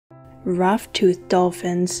Rough-toothed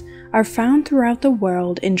dolphins are found throughout the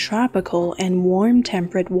world in tropical and warm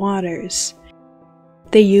temperate waters.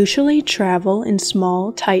 They usually travel in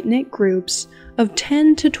small, tight-knit groups of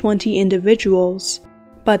 10 to 20 individuals,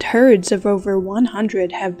 but herds of over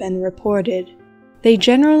 100 have been reported. They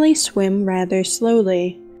generally swim rather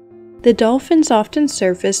slowly. The dolphins often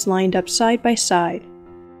surface lined up side by side.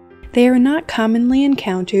 They are not commonly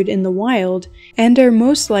encountered in the wild and are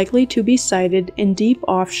most likely to be sighted in deep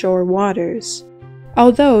offshore waters,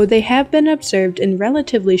 although they have been observed in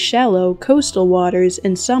relatively shallow coastal waters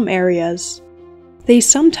in some areas. They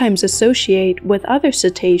sometimes associate with other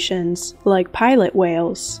cetaceans, like pilot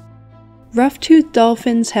whales. Rough-toothed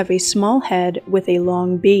dolphins have a small head with a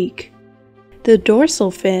long beak. The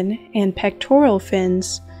dorsal fin and pectoral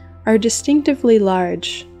fins are distinctively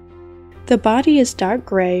large. The body is dark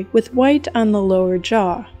gray with white on the lower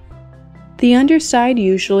jaw. The underside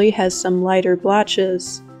usually has some lighter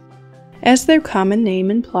blotches. As their common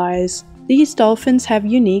name implies, these dolphins have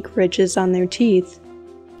unique ridges on their teeth.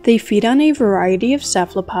 They feed on a variety of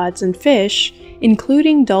cephalopods and fish,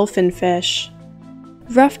 including dolphin fish.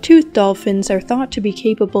 Rough-toothed dolphins are thought to be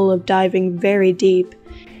capable of diving very deep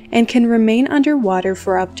and can remain underwater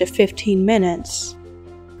for up to 15 minutes.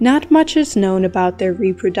 Not much is known about their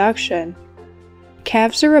reproduction.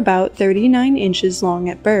 Calves are about 39 inches long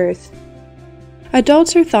at birth.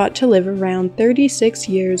 Adults are thought to live around 36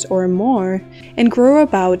 years or more and grow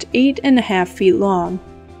about 8.5 feet long.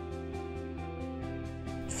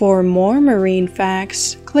 For more marine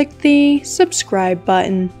facts, click the subscribe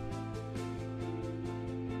button.